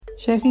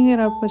Shaking it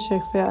up with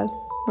Sheikh Fayaz.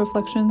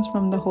 Reflections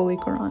from the Holy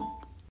Quran.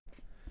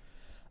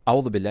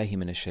 أعوذ بالله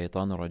من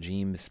الشيطان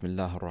الرجيم بسم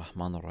الله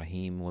الرحمن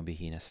الرحيم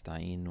وبه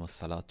نستعين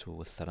والصلاة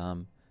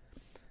والسلام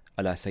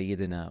على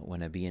سيدنا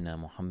ونبينا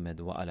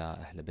محمد وعلى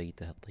أهل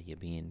بيته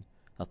الطيبين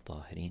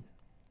الطاهرين.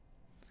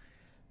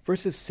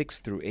 Verses 6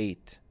 through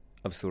 8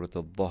 of Surah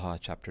al-Duha,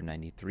 chapter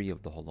 93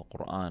 of the Holy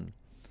Quran,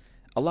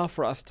 allow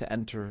for us to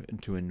enter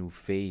into a new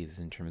phase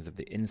in terms of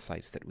the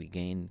insights that we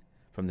gain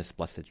from this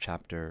blessed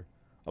chapter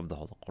of the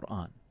Holy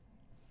Quran.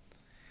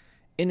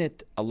 In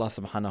it, Allah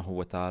subhanahu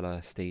wa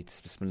ta'ala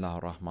states, Bismillah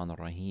ar-Rahman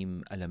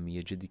ar-Rahim, Alam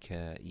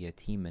yajidka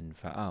yatiman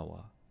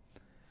fa'awa,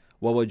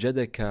 wa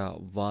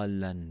wajadaka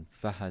dhalan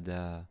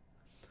fahada,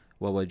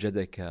 wa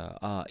wajadaka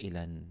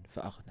a'ilan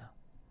fa'aghna.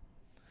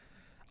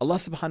 Allah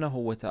subhanahu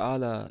wa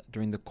ta'ala,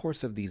 during the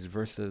course of these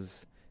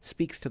verses,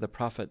 speaks to the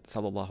Prophet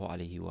sallallahu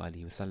alaihi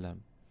wasallam,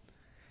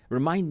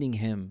 reminding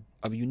him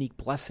of unique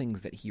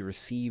blessings that he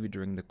received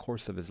during the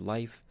course of his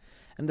life,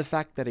 and the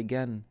fact that,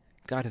 again,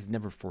 God has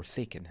never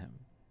forsaken him.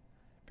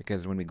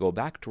 Because when we go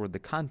back toward the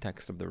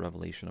context of the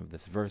revelation of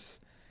this verse,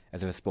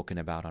 as I have spoken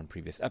about on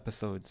previous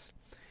episodes,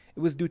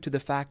 it was due to the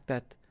fact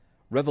that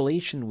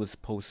revelation was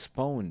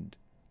postponed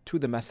to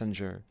the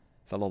Messenger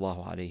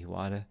sallallahu alaihi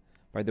wasallam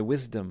by the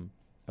wisdom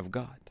of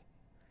God,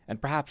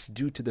 and perhaps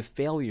due to the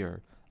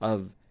failure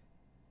of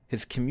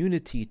his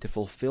community to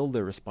fulfill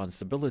their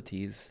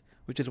responsibilities,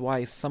 which is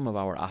why some of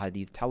our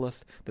ahadith tell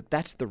us that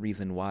that's the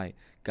reason why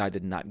God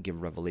did not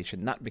give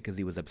revelation, not because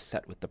he was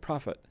upset with the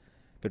Prophet,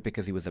 but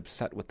because he was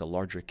upset with the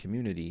larger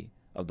community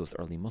of those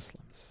early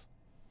Muslims.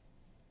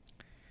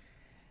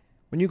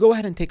 When you go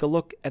ahead and take a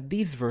look at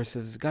these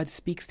verses, God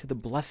speaks to the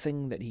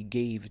blessing that he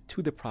gave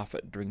to the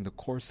Prophet during the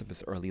course of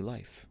his early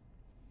life.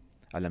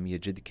 Alam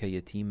yajidka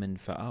yatiman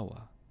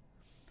fa'awa.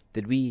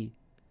 Did we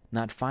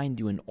not find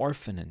you an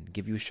orphan and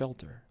give you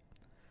shelter?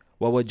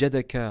 Wa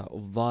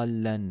wajadaka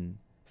dhalan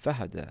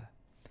fahada.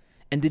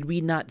 And did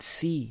we not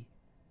see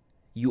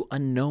you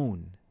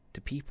unknown to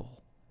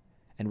people,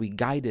 and we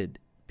guided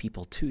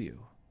people to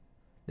you?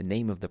 The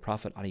name of the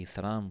Prophet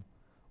ﷺ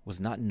was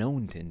not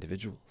known to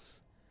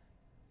individuals.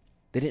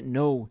 They didn't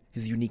know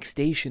his unique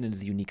station and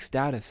his unique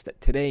status, that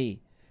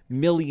today,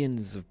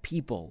 millions of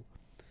people,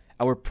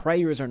 our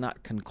prayers are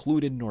not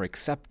concluded nor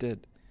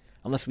accepted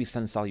unless we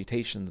send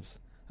salutations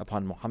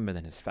upon Muhammad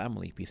and his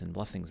family, peace and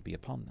blessings be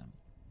upon them.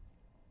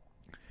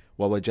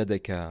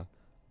 وَوَجَدَكَ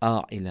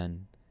آعِلًا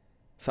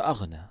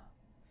فَأَغْنَى.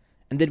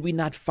 And did we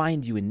not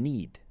find you in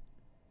need,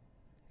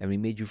 and we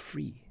made you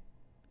free?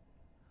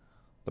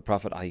 The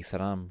Prophet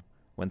ﷺ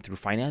went through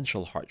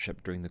financial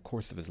hardship during the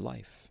course of his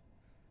life,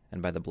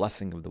 and by the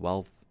blessing of the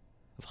wealth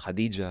of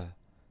Khadija,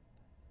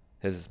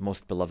 his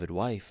most beloved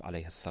wife,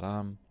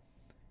 ﷺ,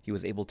 he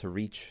was able to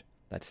reach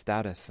that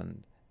status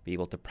and be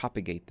able to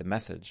propagate the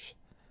message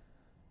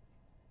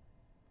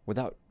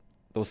without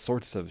those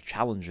sorts of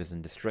challenges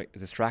and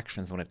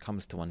distractions when it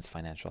comes to one's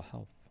financial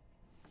health.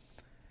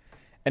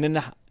 And in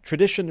the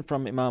tradition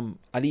from Imam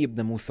Ali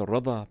ibn Musa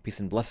al-Rada, peace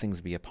and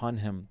blessings be upon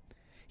him,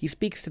 he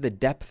speaks to the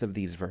depth of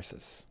these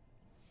verses.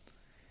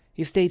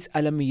 He states,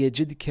 أَلَمْ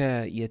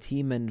يَجِدْكَ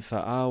يَتِيمًا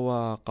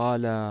فَآوَى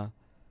قَالَ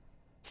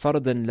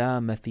فَرْدًا لَا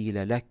مَثِيلَ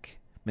لَكَ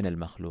مِنَ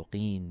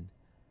الْمَخْلُوقِينَ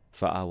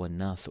فَآوَى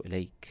النَّاسُ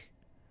إِلَيْكَ.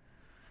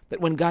 That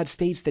when God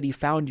states that he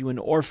found you an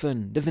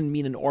orphan, doesn't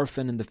mean an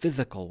orphan in the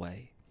physical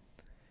way,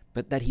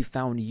 but that he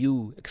found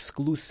you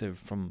exclusive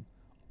from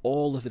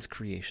all of his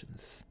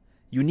creations,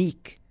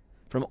 unique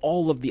from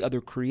all of the other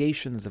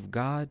creations of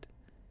God,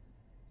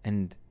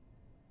 and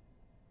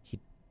he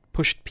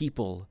pushed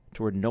people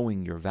toward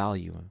knowing your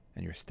value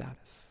and your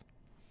status.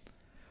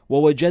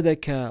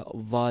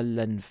 وَوَجَدَكَ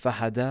ضَالًّا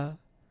فَهَدَى.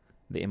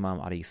 The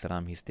Imam alayhi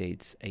salam, he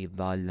states, أي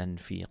ضَالًّا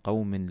في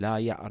قوم لا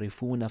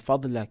يعرفون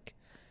فضلك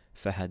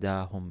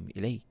فهداهم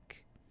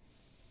إليك.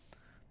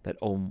 That,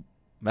 O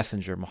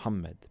Messenger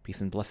Muhammad, peace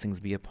and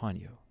blessings be upon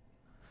you,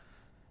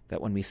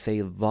 that when we say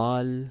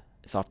dhal,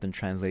 it's often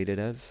translated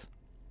as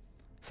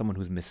someone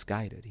who's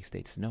misguided. He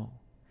states, no.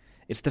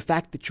 It's the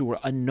fact that you were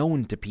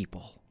unknown to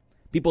people.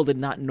 People did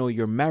not know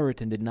your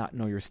merit and did not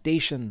know your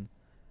station.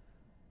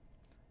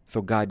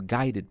 So God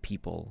guided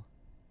people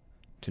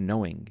to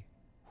knowing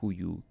who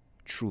you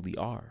truly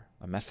are.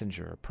 A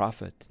messenger, a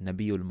prophet,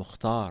 Nabiul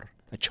Mukhtar,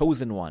 a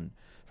chosen one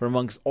from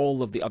amongst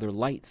all of the other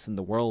lights in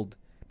the world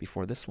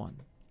before this one.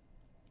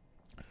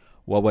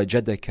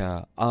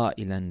 وَوَجَدَكَ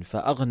آئِلًا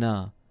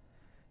فَأَغْنَى.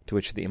 To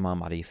which the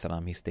Imam alayhi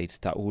salam, he states,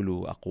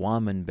 تَأُولُ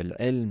أَقْوَامًا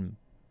بِالْعِلْمِ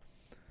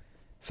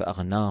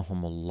فَأَغْنَاهُمُ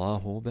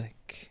اللَّهُ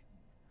بِكَ.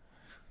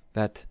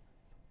 That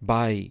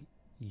by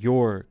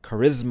your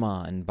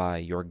charisma and by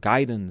your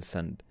guidance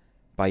and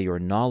by your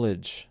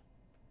knowledge,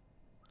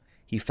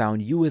 he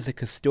found you as a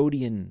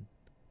custodian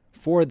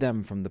for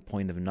them from the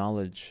point of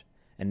knowledge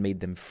and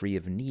made them free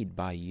of need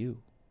by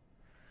you.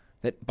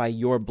 That by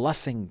your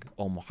blessing,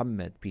 O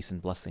Muhammad, peace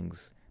and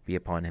blessings be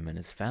upon him and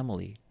his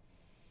family,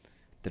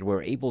 that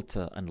we're able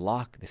to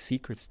unlock the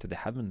secrets to the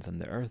heavens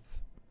and the earth.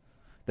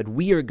 That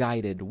we are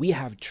guided, we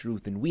have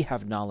truth, and we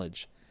have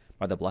knowledge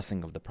by the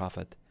blessing of the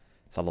Prophet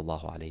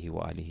sallallahu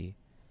alaihi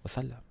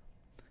wasallam.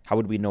 How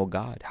would we know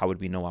God? How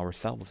would we know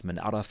ourselves? Man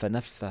arafa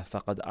nafsa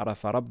faqad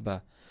arafa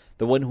rabba.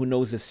 The one who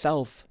knows his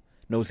self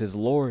knows his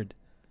Lord.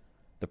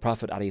 The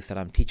Prophet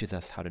ﷺ teaches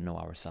us how to know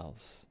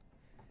ourselves.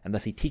 And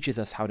thus he teaches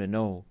us how to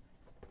know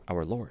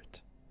our Lord.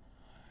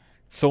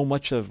 So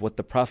much of what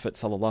the Prophet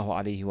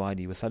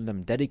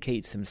ﷺ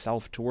dedicates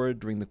himself toward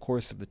during the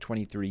course of the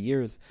 23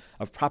 years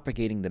of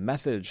propagating the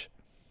message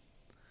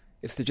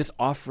is to just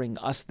offering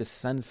us this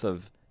sense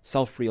of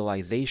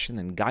self-realization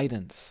and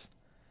guidance.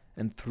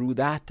 And through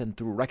that and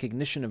through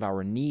recognition of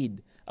our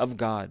need of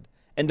God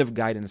and of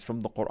guidance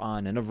from the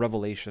Quran and of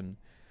revelation,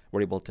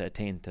 we're able to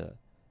attain to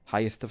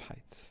highest of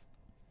heights.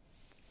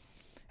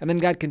 And then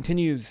God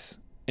continues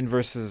in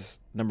verses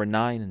number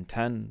 9 and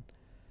 10,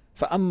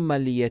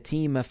 فَأَمَّا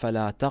الْيَتِيمَ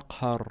فَلَا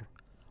تَقْهَرْ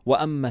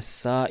وَأَمَّا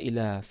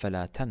السَّائِلَ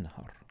فَلَا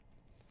تَنْهَرْ.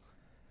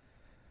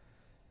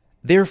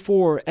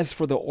 Therefore, as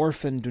for the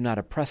orphan, do not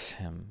oppress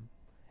him,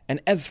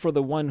 and as for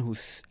the one who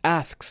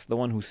asks, the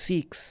one who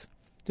seeks,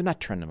 do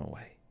not turn him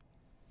away.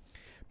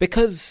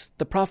 Because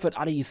the Prophet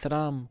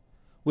ﷺ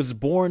was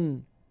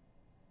born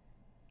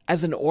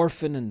as an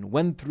orphan and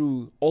went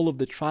through all of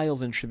the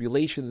trials and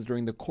tribulations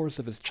during the course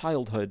of his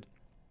childhood,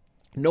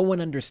 no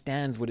one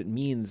understands what it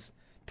means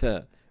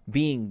to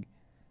being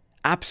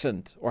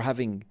absent or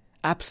having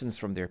absence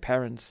from their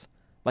parents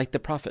like the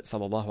Prophet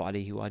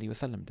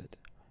ﷺ did.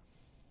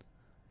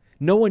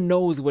 No one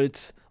knows what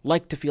it's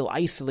like to feel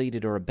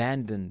isolated or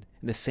abandoned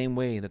in the same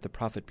way that the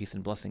Prophet, peace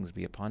and blessings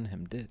be upon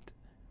him, did.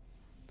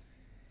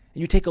 And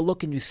you take a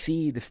look and you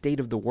see the state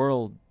of the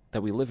world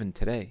that we live in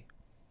today,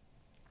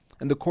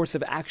 and the course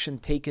of action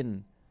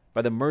taken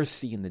by the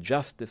mercy and the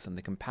justice and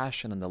the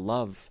compassion and the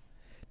love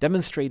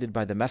demonstrated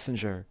by the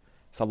Messenger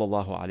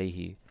sallallahu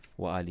alaihi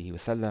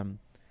wasallam.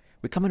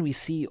 We come and we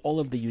see all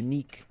of the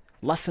unique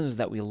lessons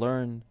that we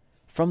learn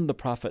from the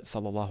Prophet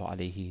sallallahu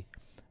alaihi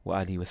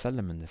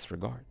wasallam in this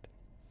regard.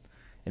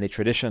 In a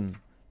tradition,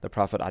 the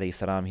Prophet alayhi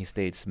salam, he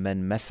states,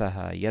 "Man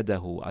masaha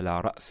yadahu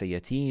ala ra's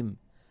yatim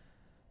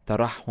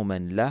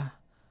ترحما له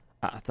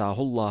أعطاه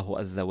الله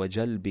عز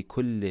وجل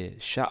بكل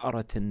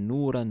شعرة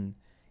نورا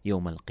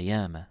يوم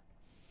القيامة."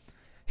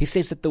 He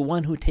states that the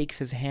one who takes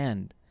his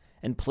hand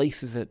and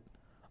places it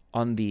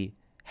on the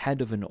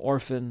head of an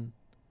orphan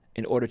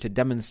in order to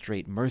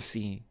demonstrate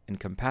mercy and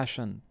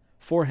compassion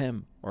for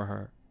him or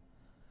her,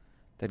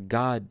 that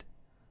God,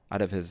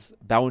 out of his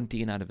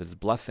bounty and out of his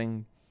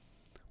blessing,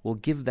 will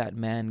give that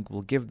man,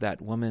 will give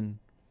that woman,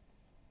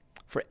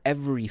 for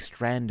every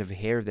strand of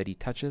hair that he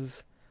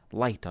touches,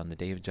 light on the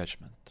day of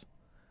judgment,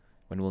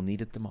 when we'll need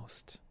it the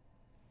most.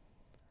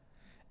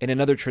 In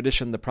another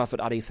tradition, the Prophet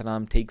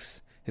ﷺ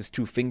takes his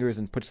two fingers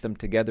and puts them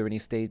together, and he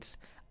states,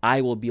 "I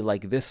will be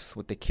like this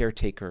with the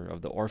caretaker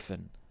of the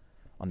orphan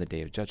on the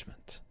day of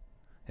judgment,"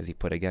 as he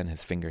put again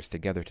his fingers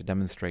together to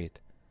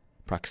demonstrate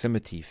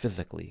proximity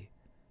physically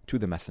to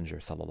the Messenger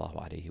sallallahu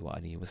alaihi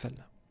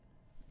wasallam.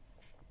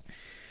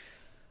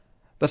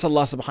 Thus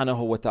Allah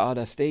subhanahu wa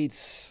ta'ala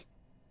states,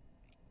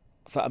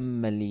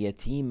 فَأَمَّا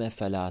الْيَتِيمَ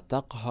فَلَا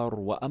تَقْهَرْ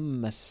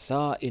وَأَمَّا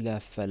السَّائِلَ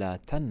فَلَا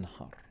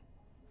تَنْهَرْ.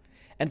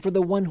 And for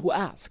the one who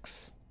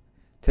asks.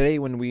 Today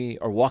when we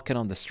are walking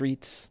on the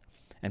streets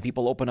and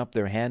people open up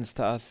their hands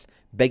to us,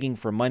 begging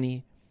for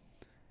money,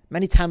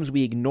 many times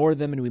we ignore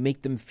them and we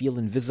make them feel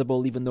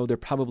invisible, even though they're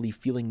probably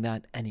feeling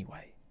that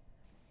anyway.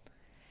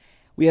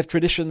 We have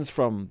traditions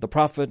from the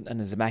Prophet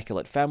and his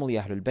immaculate family,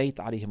 Ahlul Bayt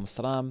alayhim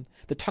salam,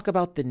 that talk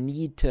about the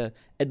need to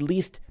at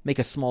least make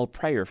a small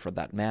prayer for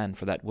that man,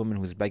 for that woman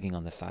who's begging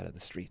on the side of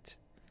the street.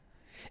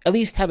 At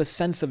least have a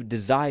sense of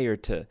desire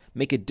to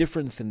make a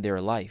difference in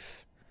their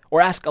life, or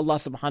ask Allah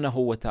subhanahu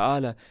wa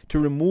ta'ala to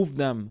remove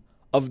them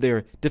of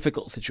their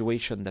difficult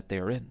situation that they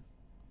are in.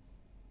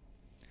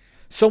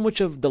 So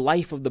much of the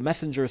life of the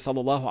Messenger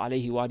sallallahu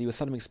alaihi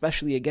wasallam,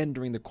 especially again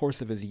during the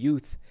course of his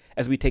youth,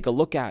 as we take a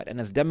look at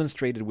and as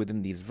demonstrated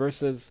within these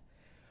verses,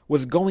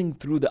 was going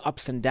through the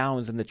ups and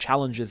downs and the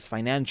challenges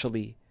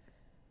financially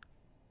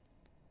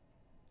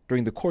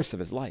during the course of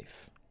his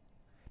life.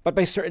 But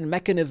by certain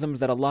mechanisms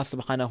that Allah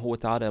subhanahu wa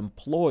ta'ala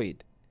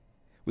employed,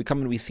 we come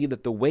and we see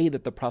that the way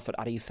that the Prophet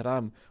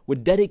ﷺ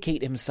would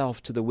dedicate himself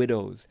to the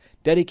widows,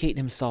 dedicate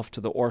himself to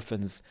the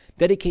orphans,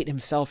 dedicate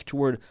himself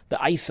toward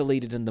the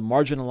isolated and the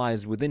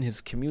marginalized within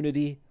his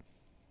community,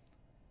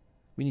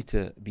 we need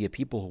to be a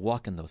people who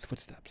walk in those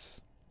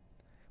footsteps.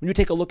 When you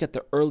take a look at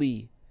the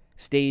early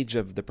stage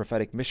of the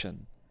prophetic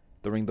mission,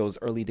 during those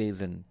early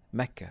days in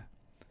Mecca,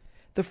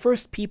 the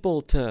first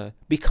people to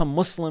become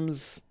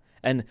Muslims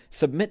and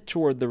submit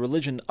toward the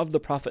religion of the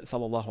Prophet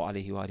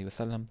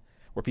ﷺ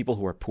were people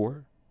who were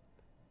poor,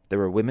 there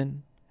were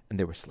women, and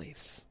there were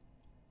slaves.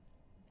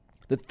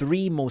 The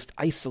three most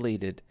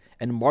isolated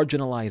and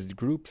marginalized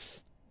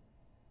groups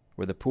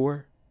were the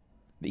poor,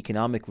 the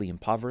economically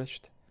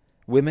impoverished,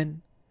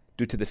 women,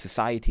 due to the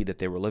society that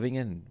they were living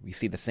in. We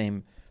see the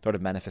same sort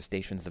of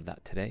manifestations of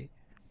that today.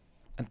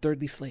 And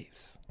thirdly,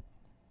 slaves.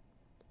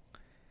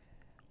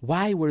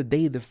 Why were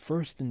they the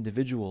first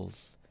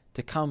individuals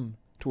to come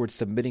towards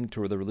submitting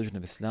to the religion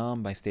of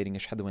Islam by stating,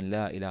 "Ashhadu an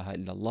la ilaha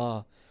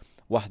illallah,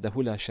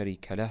 wahdahu la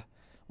sharika lah,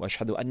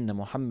 وَأَشْهَدُ أَنَّ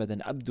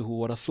مُحَمَّدًا عَبْدُهُ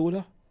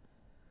وَرَسُولُهُ,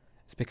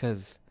 it's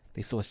because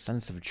they saw a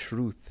sense of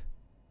truth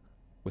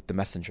with the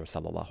Messenger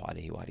sallallahu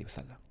alaihi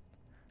wasallam.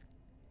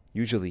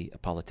 Usually a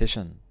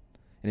politician,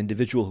 an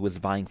individual who is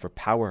vying for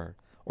power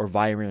or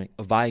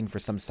vying for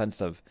some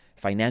sense of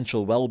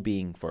financial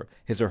well-being for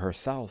his or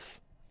herself,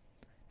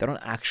 they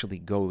don't actually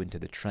go into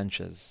the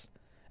trenches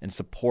and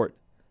support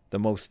the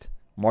most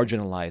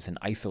marginalized and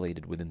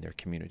isolated within their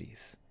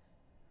communities.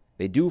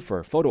 They do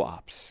for photo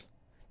ops.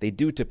 They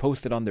do to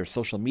post it on their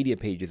social media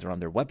pages or on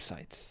their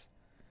websites.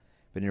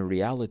 But in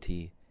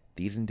reality,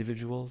 these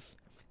individuals,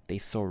 they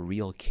saw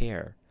real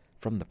care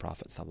from the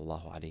Prophet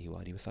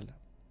ﷺ.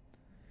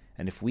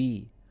 And if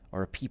we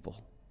are a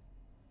people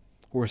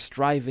who are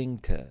striving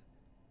to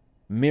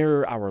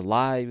mirror our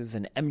lives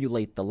and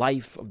emulate the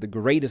life of the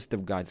greatest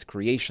of God's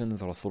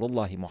creations,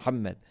 Rasulullah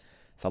Muhammad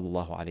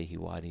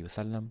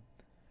ﷺ,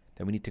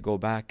 then we need to go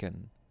back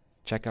and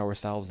check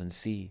ourselves and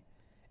see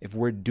if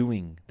we're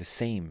doing the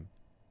same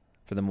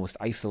for the most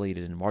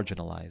isolated and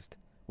marginalized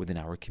within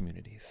our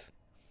communities.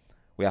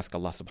 We ask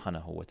Allah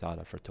subhanahu wa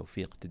ta'ala for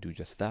tawfiq to do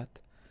just that.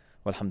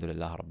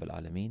 Walhamdulillah Rabbil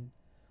Alameen.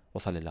 Wa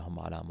sallallahu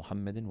ala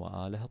Muhammadin wa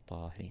alihi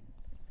at-tahirin.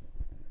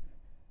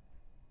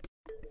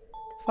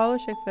 Follow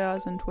Sheikh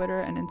Fayaz on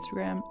Twitter and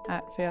Instagram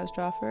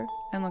 @FayazJaffer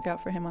and look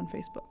out for him on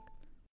Facebook.